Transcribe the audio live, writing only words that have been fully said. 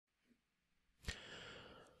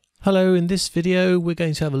Hello, in this video we're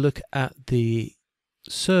going to have a look at the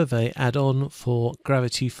survey add-on for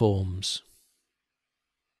Gravity Forms.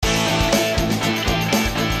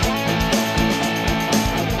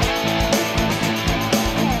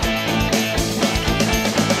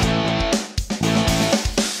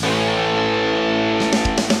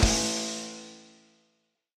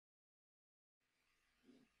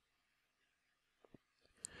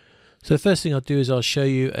 So the first thing I'll do is I'll show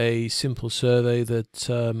you a simple survey that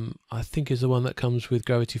I think is the one that comes with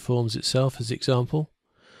Gravity Forms itself as the example.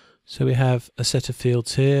 So we have a set of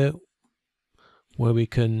fields here where we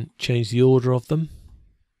can change the order of them.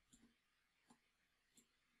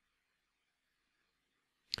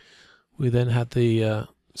 We then have the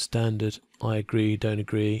standard I agree, don't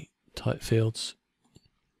agree type fields.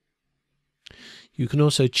 You can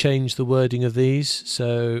also change the wording of these.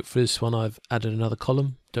 So for this one I've added another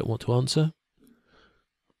column, don't want to answer.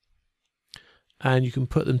 And you can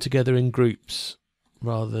put them together in groups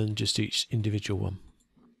rather than just each individual one.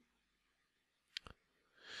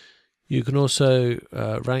 You can also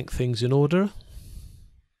rank things in order.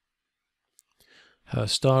 Have a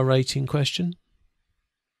star rating question.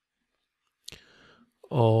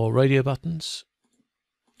 Or radio buttons.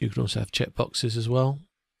 You can also have checkboxes as well.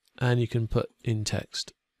 And you can put in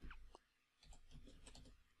text.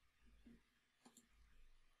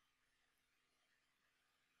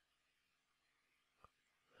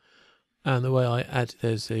 And the way I add,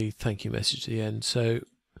 there's a thank you message at the end. So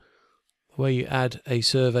the way you add a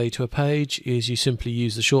survey to a page is you simply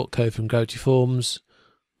use the shortcode from Gravity Forms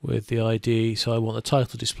with the ID. So I want the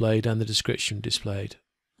title displayed and the description displayed.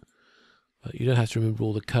 But you don't have to remember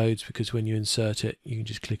all the codes, because when you insert it, you can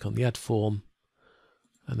just click on the add form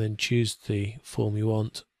and then choose the form you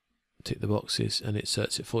want, tick the boxes, and it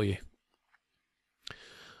inserts it for you.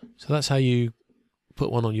 So that's how you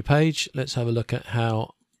put one on your page. Let's have a look at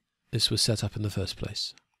how this was set up in the first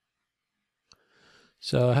place.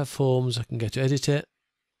 So I have forms, I can go to edit it,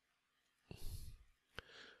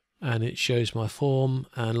 and it shows my form,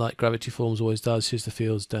 and like Gravity Forms always does, here's the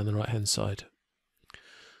fields down the right hand side.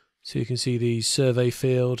 So you can see the survey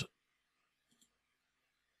field.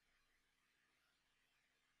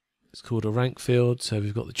 It's called a rank field, so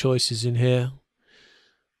we've got the choices in here.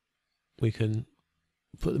 We can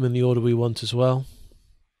put them in the order we want as well.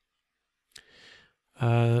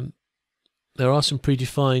 There are some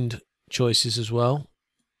predefined choices as well.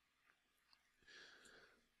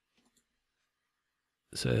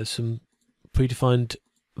 So there's some predefined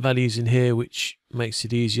values in here which makes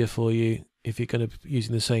it easier for you if you're going to be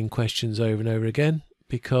using the same questions over and over again,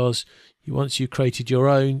 because once you've created your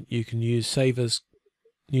own, you can use save as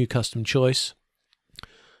new custom choice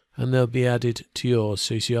and they'll be added to yours.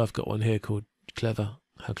 So you see I've got one here called clever,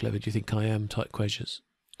 how clever do you think I am type questions.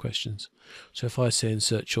 So if I say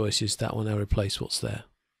insert choices, that will now replace what's there.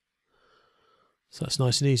 So that's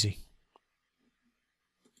nice and easy.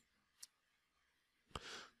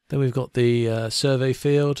 Then we've got the survey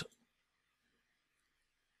field,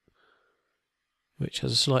 which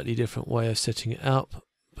has a slightly different way of setting it up,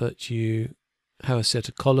 but you have a set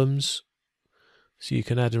of columns. So you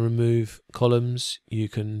can add and remove columns, you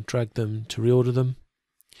can drag them to reorder them.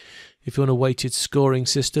 If you want a weighted scoring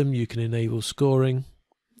system, you can enable scoring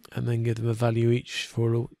and then give them a value each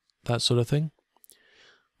for that sort of thing.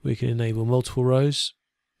 We can enable multiple rows,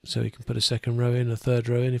 so you can put a second row in, a third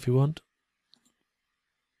row in if you want.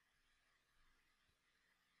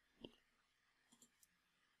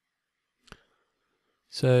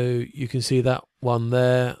 So you can see that one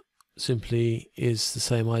there simply is the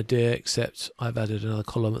same idea, except I've added another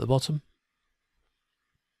column at the bottom.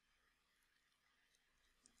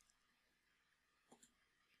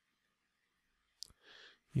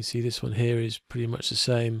 You see this one here is pretty much the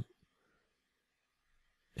same,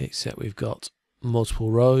 except we've got multiple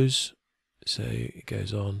rows, so it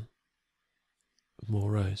goes on with more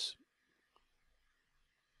rows.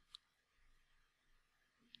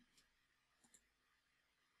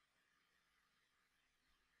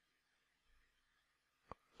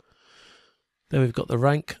 Then we've got the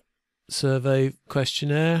rank survey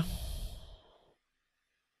questionnaire.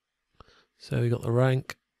 So we've got the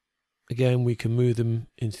rank. Again, we can move them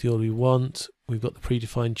into the order we want. We've got the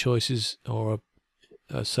predefined choices, or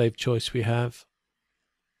a saved choice we have.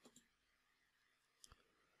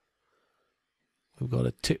 We've got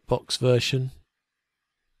a tick box version.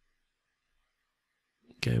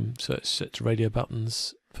 Again, so it's set to radio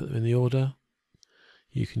buttons, put them in the order.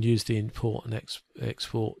 You can use the import and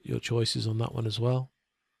export your choices on that one as well.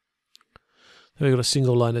 Then we've got a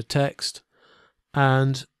single line of text,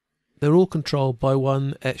 and they're all controlled by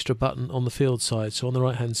one extra button on the field side. So on the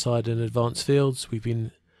right hand side in advanced fields, we've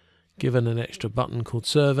been given an extra button called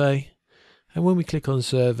Survey, and when we click on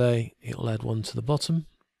Survey it will add one to the bottom.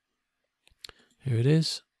 Here it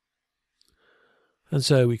is. And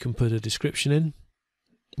so we can put a description in,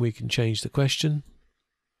 we can change the question,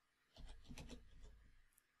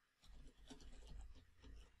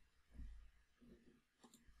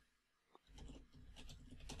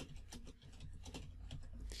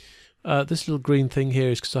 this little green thing here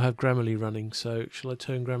is because I have Grammarly running, so shall I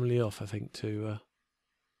turn Grammarly off, I think, to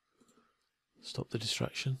stop the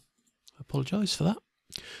distraction. I apologise for that.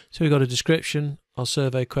 So we've got a description, our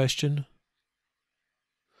survey question.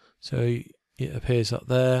 So it appears up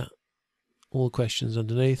there, all questions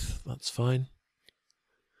underneath, that's fine.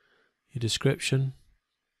 Your description.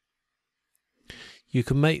 You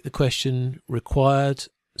can make the question required,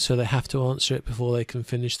 so they have to answer it before they can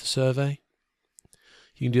finish the survey.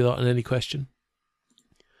 You can do that on any question.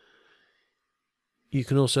 You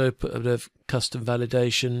can also put a bit of custom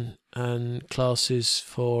validation and classes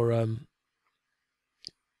for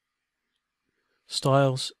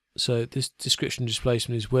styles. So this description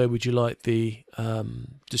displacement is where would you like the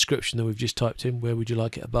description that we've just typed in, where would you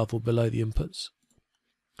like it above or below the inputs.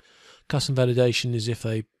 Custom validation is if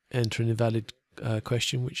they enter an invalid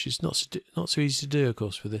question, which is not so easy to do, of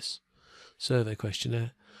course, with this survey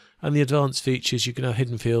questionnaire. And the advanced features, you can have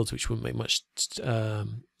hidden fields, which wouldn't make much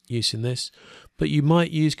use in this, but you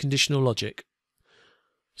might use conditional logic.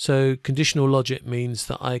 So conditional logic means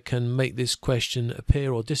that I can make this question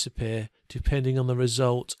appear or disappear depending on the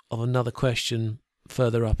result of another question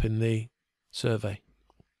further up in the survey.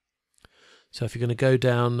 So if you're going to go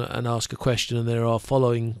down and ask a question and there are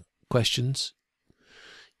following questions,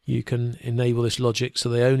 you can enable this logic so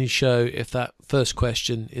they only show if that first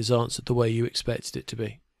question is answered the way you expected it to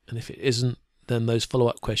be. And if it isn't, then those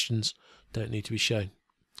follow-up questions don't need to be shown.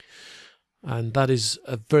 And that is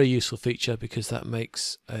a very useful feature because that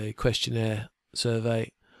makes a questionnaire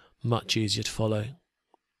survey much easier to follow.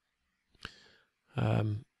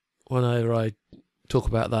 Whenever I talk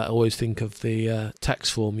about that, I always think of the tax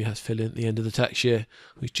form you have to fill in at the end of the tax year,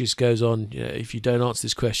 which just goes on, you know, if you don't answer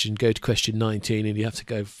this question, go to question 19, and you have to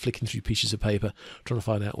go flicking through pieces of paper trying to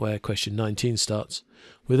find out where question 19 starts.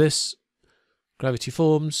 With this Gravity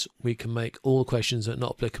Forms, we can make all the questions that are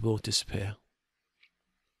not applicable disappear.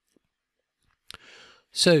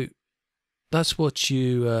 So that's what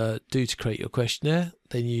you do to create your questionnaire.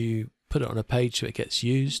 Then you put it on a page so it gets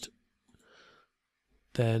used.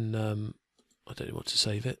 Then I don't know what to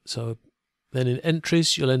save it. So then in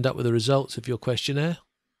entries, you'll end up with the results of your questionnaire.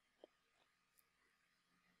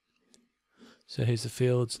 So here's the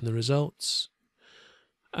fields and the results.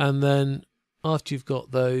 And then after you've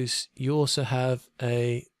got those, you also have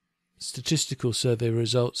a statistical survey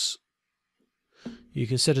results. You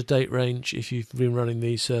can set a date range if you've been running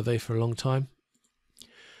the survey for a long time.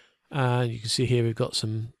 And you can see here we've got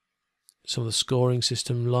some of the scoring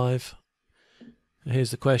system live. And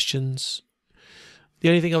here's the questions. The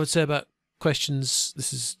only thing I would say about questions,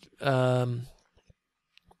 this is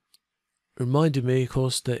reminded me, of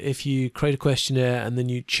course, that if you create a questionnaire and then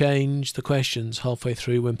you change the questions halfway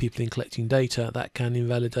through when people are collecting data, that can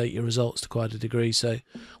invalidate your results to quite a degree. So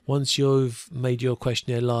once you've made your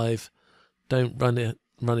questionnaire live, don't edit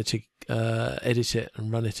it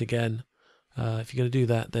and run it again. If you're going to do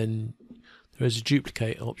that, then there is a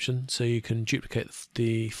duplicate option, so you can duplicate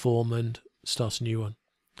the form and start a new one.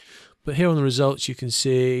 But here on the results, you can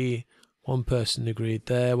see one person agreed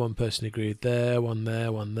there, one person agreed there, one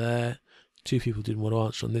there, one there. Two people didn't want to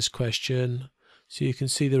answer on this question. So you can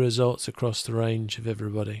see the results across the range of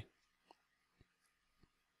everybody.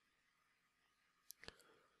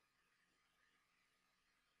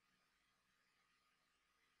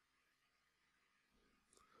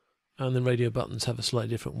 And the radio buttons have a slightly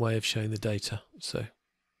different way of showing the data. So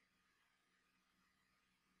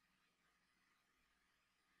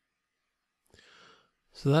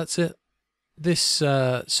that's it. This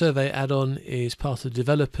survey add-on is part of the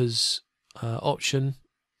developers option,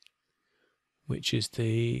 which is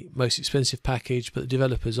the most expensive package, but the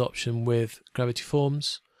developers option with Gravity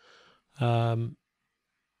Forms,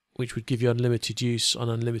 which would give you unlimited use on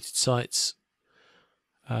unlimited sites.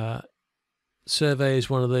 Survey is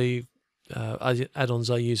one of the add-ons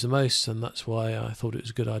I use the most, and that's why I thought it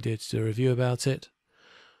was a good idea to do a review about it.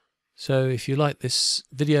 So if you like this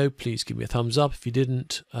video, please give me a thumbs up. If you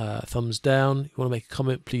didn't, thumbs down. If you want to make a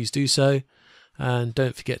comment, please do so. And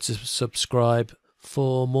don't forget to subscribe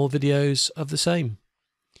for more videos of the same.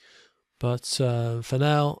 But for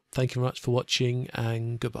now, thank you very much for watching,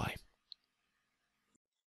 and goodbye.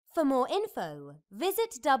 For more info,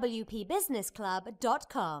 visit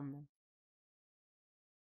wpbusinessclub.com.